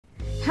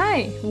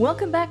Hi,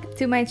 welcome back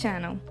to my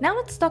channel. Now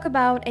let's talk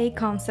about a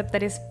concept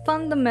that is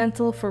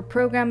fundamental for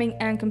programming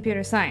and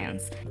computer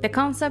science, the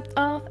concept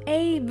of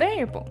a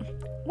variable.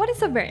 What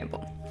is a variable?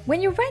 When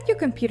you write your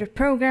computer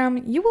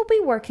program, you will be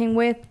working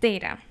with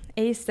data,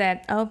 a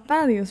set of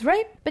values,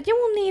 right? But you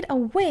will need a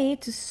way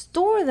to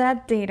store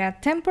that data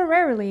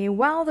temporarily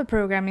while the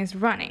program is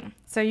running,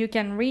 so you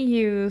can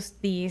reuse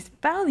these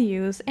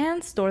values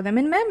and store them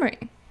in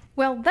memory.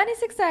 Well, that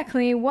is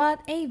exactly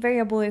what a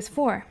variable is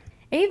for.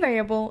 A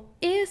variable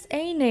is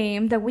a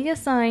name that we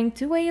assign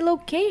to a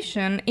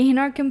location in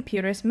our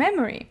computer's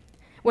memory,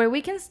 where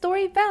we can store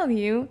a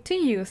value to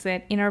use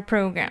it in our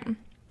program.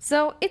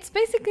 So it's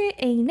basically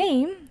a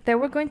name that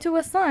we're going to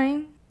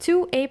assign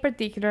to a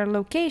particular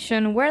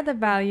location where the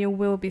value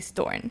will be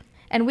stored.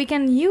 And we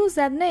can use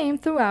that name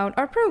throughout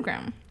our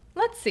program.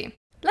 Let's see.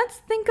 Let's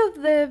think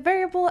of the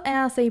variable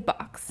as a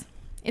box.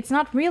 It's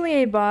not really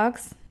a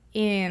box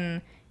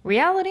in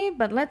reality,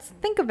 but let's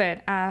think of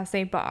it as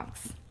a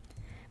box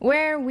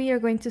where we are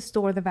going to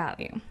store the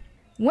value.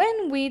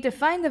 When we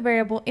define the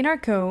variable in our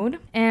code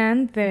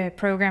and the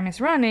program is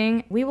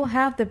running, we will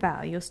have the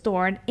value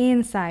stored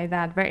inside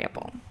that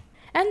variable.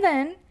 And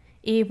then,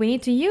 if we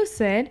need to use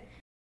it,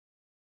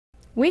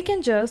 we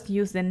can just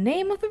use the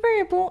name of the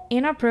variable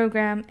in our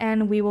program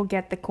and we will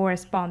get the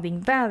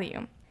corresponding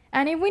value.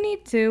 And if we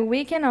need to,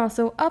 we can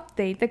also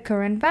update the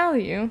current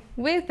value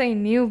with a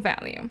new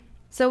value.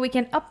 So we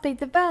can update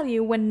the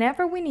value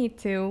whenever we need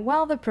to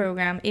while the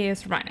program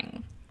is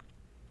running.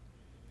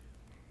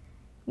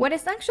 What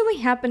is actually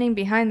happening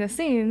behind the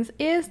scenes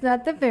is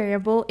that the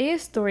variable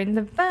is storing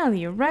the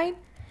value, right?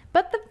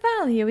 But the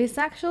value is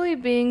actually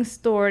being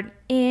stored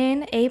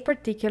in a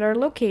particular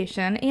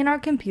location in our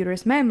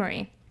computer's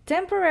memory,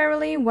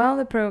 temporarily while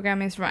the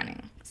program is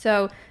running.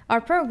 So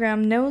our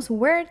program knows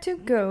where to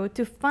go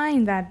to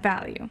find that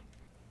value.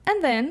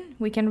 And then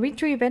we can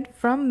retrieve it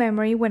from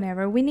memory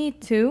whenever we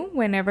need to,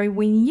 whenever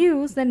we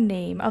use the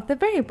name of the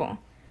variable.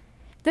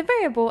 The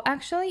variable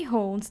actually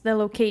holds the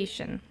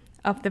location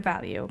of the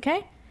value,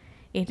 okay?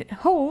 It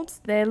holds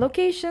the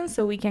location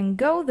so we can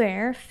go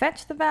there,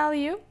 fetch the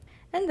value,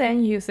 and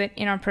then use it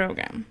in our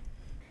program.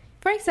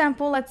 For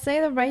example, let's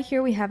say that right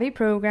here we have a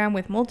program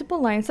with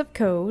multiple lines of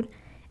code,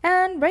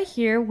 and right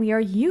here we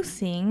are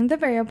using the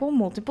variable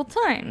multiple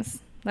times.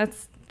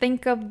 Let's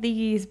think of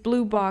these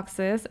blue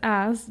boxes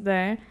as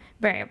the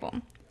variable.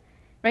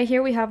 Right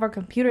here we have our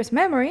computer's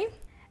memory,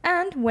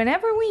 and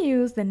whenever we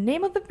use the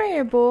name of the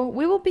variable,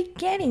 we will be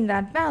getting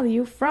that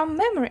value from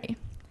memory.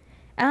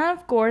 And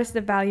of course,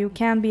 the value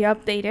can be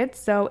updated,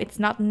 so it's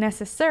not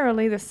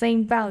necessarily the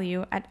same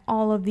value at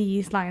all of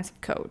these lines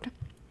of code.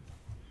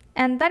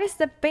 And that is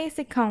the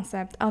basic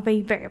concept of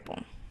a variable.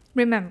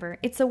 Remember,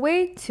 it's a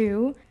way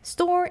to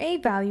store a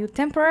value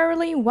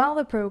temporarily while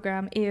the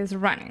program is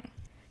running.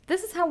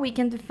 This is how we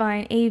can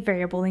define a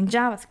variable in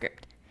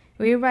JavaScript.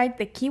 We write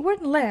the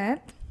keyword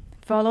let,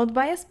 followed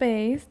by a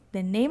space,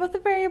 the name of the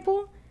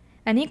variable,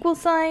 an equal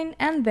sign,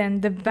 and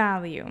then the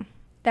value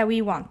that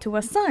we want to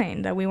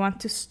assign, that we want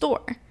to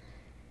store.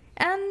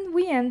 And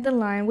we end the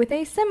line with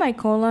a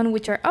semicolon,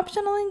 which are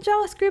optional in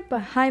JavaScript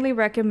but highly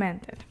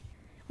recommended.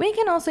 We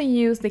can also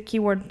use the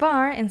keyword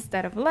var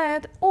instead of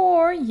let,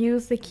 or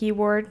use the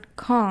keyword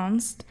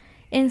const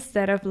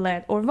instead of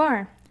let or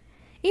var.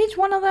 Each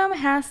one of them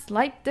has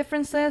slight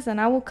differences, and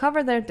I will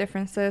cover their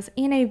differences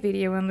in a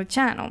video on the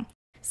channel.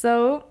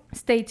 So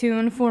stay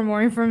tuned for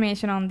more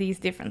information on these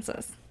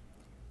differences.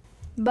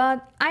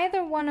 But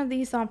either one of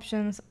these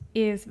options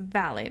is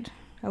valid,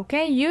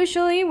 okay?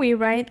 Usually we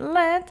write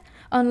let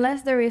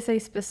unless there is a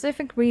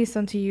specific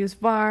reason to use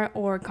var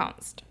or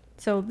const.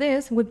 So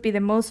this would be the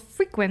most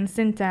frequent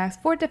syntax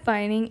for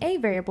defining a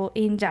variable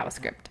in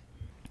JavaScript.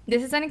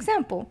 This is an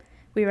example.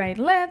 We write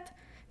let,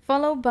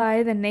 followed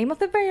by the name of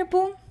the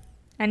variable,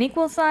 an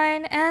equal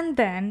sign, and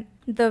then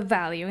the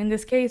value. In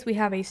this case, we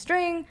have a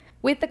string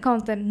with the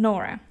content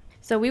Nora.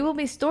 So we will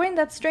be storing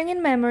that string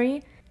in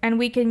memory, and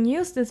we can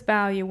use this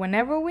value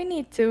whenever we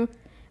need to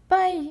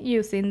by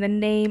using the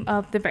name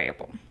of the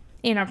variable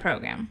in our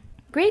program.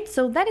 Great,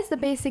 so that is the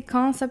basic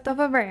concept of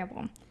a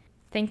variable.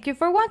 Thank you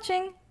for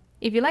watching.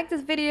 If you like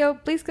this video,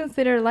 please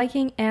consider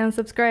liking and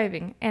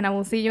subscribing, and I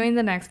will see you in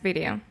the next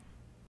video.